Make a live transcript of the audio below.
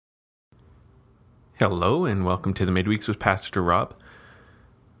Hello and welcome to the Midweeks with Pastor Rob.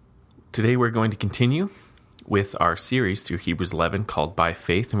 Today we're going to continue with our series through Hebrews 11 called By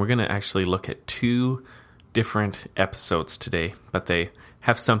Faith, and we're going to actually look at two different episodes today, but they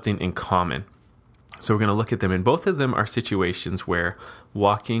have something in common. So we're going to look at them, and both of them are situations where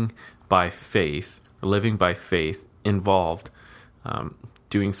walking by faith, living by faith, involved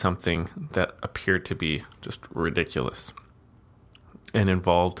doing something that appeared to be just ridiculous and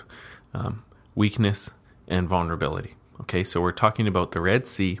involved weakness and vulnerability. Okay, so we're talking about the Red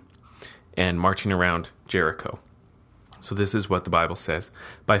Sea and marching around Jericho. So this is what the Bible says.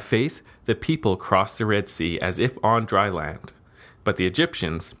 By faith, the people crossed the Red Sea as if on dry land, but the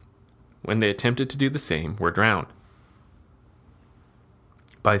Egyptians, when they attempted to do the same, were drowned.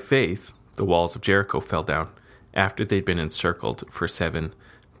 By faith, the walls of Jericho fell down after they'd been encircled for 7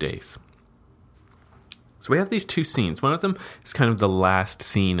 days. So we have these two scenes. One of them is kind of the last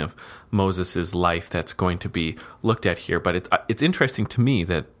scene of Moses' life that's going to be looked at here. But it's interesting to me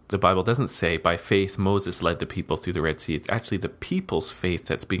that the Bible doesn't say, by faith, Moses led the people through the Red Sea. It's actually the people's faith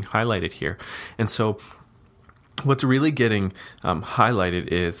that's being highlighted here. And so what's really getting highlighted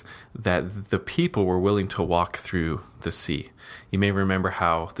is that the people were willing to walk through the sea. You may remember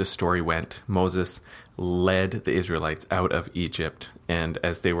how the story went. Moses led the Israelites out of Egypt, and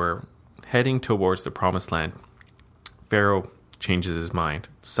as they were heading towards the promised land, Pharaoh changes his mind,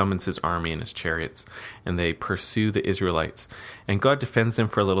 summons his army and his chariots, and they pursue the Israelites. And God defends them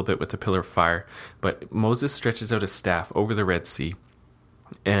for a little bit with the pillar of fire, but Moses stretches out his staff over the Red Sea,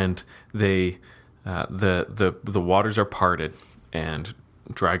 and the waters are parted, and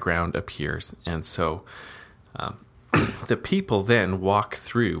dry ground appears. And so the people then walk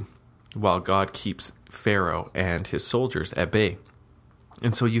through while God keeps Pharaoh and his soldiers at bay.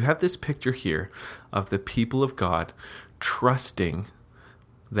 And so you have this picture here of the people of God trusting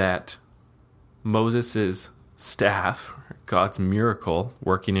that Moses' staff, God's miracle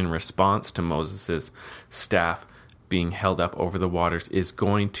working in response to Moses' staff being held up over the waters, is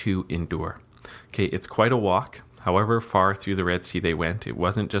going to endure. Okay, it's quite a walk. However far through the Red Sea they went, it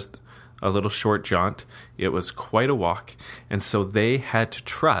wasn't just a little short jaunt. It was quite a walk. And so they had to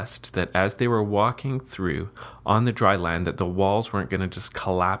trust that as they were walking through on the dry land, that the walls weren't going to just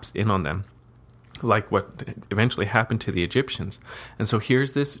collapse in on them like what eventually happened to the Egyptians. And so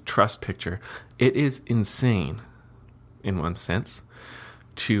here's this trust picture. It is insane, in one sense,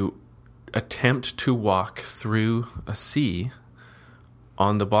 to attempt to walk through a sea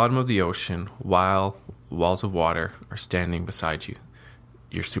on the bottom of the ocean while walls of water are standing beside you.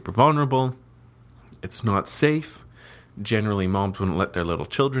 You're super vulnerable. It's not safe. Generally, moms wouldn't let their little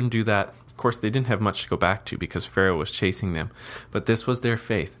children do that. Of course, they didn't have much to go back to because Pharaoh was chasing them. But this was their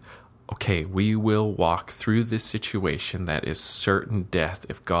faith. Okay, we will walk through this situation that is certain death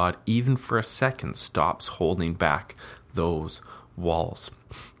if God, even for a second, stops holding back those walls.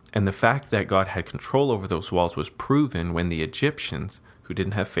 And the fact that God had control over those walls was proven when the Egyptians, who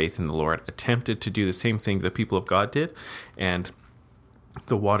didn't have faith in the Lord, attempted to do the same thing the people of God did, and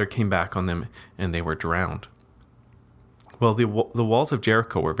the water came back on them and they were drowned. Well, the walls of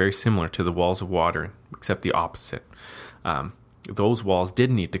Jericho were very similar to the walls of water, except the opposite. Those walls did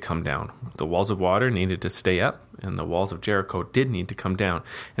need to come down. The walls of water needed to stay up, and the walls of Jericho did need to come down.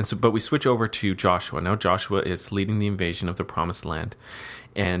 But we switch over to Joshua. Now Joshua is leading the invasion of the Promised Land,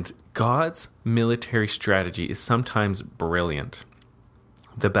 and God's military strategy is sometimes brilliant.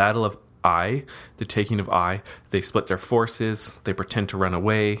 The Battle of Ai, the taking of Ai, they split their forces, they pretend to run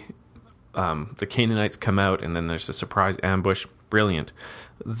away, the Canaanites come out, and then there's a surprise ambush. Brilliant.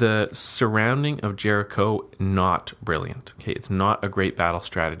 The surrounding of Jericho, not brilliant. Okay, it's not a great battle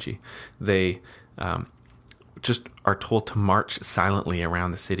strategy. They just are told to march silently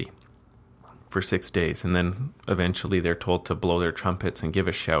around the city for 6 days, and then eventually they're told to blow their trumpets and give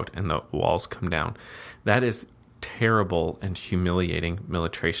a shout, and the walls come down. That is terrible and humiliating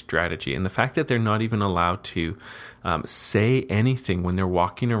military strategy. And the fact that they're not even allowed to say anything when they're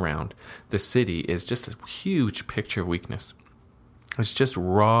walking around the city is just a huge picture of weakness. It's just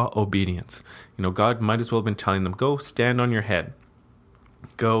raw obedience. God might as well have been telling them, go stand on your head.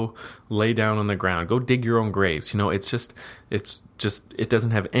 Go lay down on the ground. Go dig your own graves. It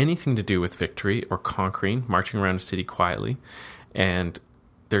doesn't have anything to do with victory or conquering, marching around a city quietly. And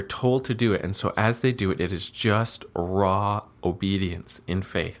they're told to do it. And so as they do it, it is just raw obedience in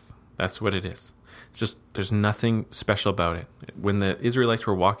faith. That's what it is. It's just, there's nothing special about it. When the Israelites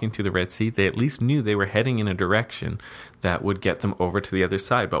were walking through the Red Sea, they at least knew they were heading in a direction that would get them over to the other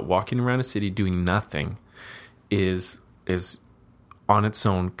side. But walking around a city doing nothing is on its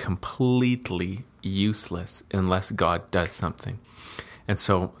own completely useless unless God does something. And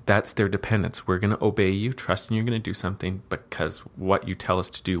so that's their dependence. We're going to obey you, trusting you're going to do something, because what you tell us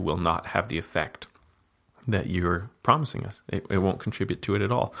to do will not have the effect that you're promising us. It won't contribute to it at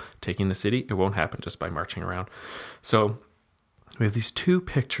all. Taking the city, it won't happen just by marching around. So we have these two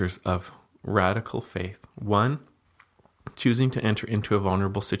pictures of radical faith. One, choosing to enter into a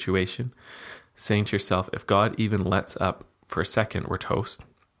vulnerable situation, saying to yourself, if God even lets up for a second, we're toast.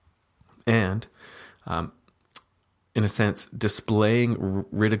 And in a sense, displaying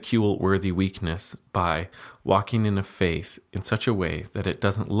ridicule-worthy weakness by walking in a faith in such a way that it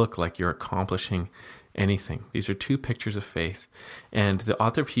doesn't look like you're accomplishing anything. These are two pictures of faith. And the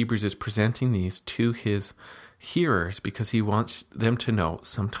author of Hebrews is presenting these to his hearers because he wants them to know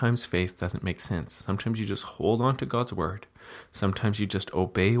sometimes faith doesn't make sense. Sometimes you just hold on to God's word. Sometimes you just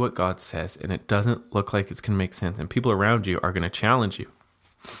obey what God says, and it doesn't look like it's going to make sense. And people around you are going to challenge you.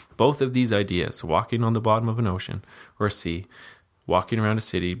 Both of these ideas, walking on the bottom of an ocean or a sea, walking around a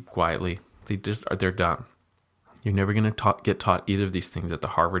city quietly, they're done. You're never going to get taught either of these things at the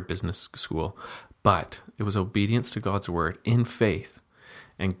Harvard Business School. But it was obedience to God's word in faith.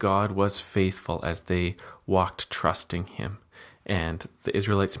 And God was faithful as they walked trusting him. And the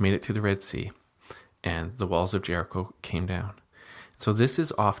Israelites made it to the Red Sea. And the walls of Jericho came down. So this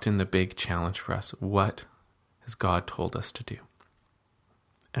is often the big challenge for us. What has God told us to do?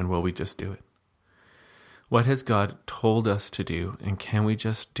 And will we just do it? What has God told us to do, and can we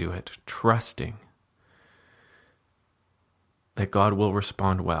just do it, trusting that God will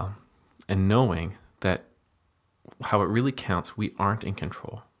respond well, and knowing that how it really counts, we aren't in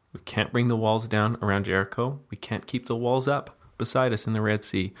control. We can't bring the walls down around Jericho. We can't keep the walls up beside us in the Red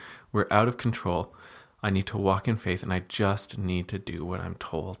Sea. We're out of control. I need to walk in faith, and I just need to do what I'm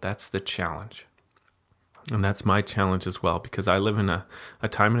told. That's the challenge. And that's my challenge as well, because I live in a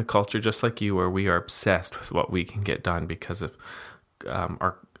time and a culture just like you where we are obsessed with what we can get done because of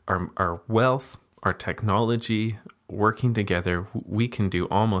our wealth, our technology, working together. We can do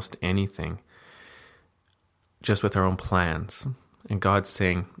almost anything just with our own plans. And God's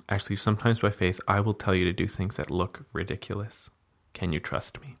saying, actually, sometimes by faith, I will tell you to do things that look ridiculous. Can you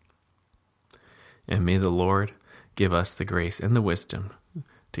trust me? And may the Lord give us the grace and the wisdom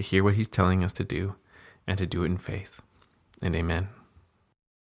to hear what he's telling us to do, and to do it in faith. And amen.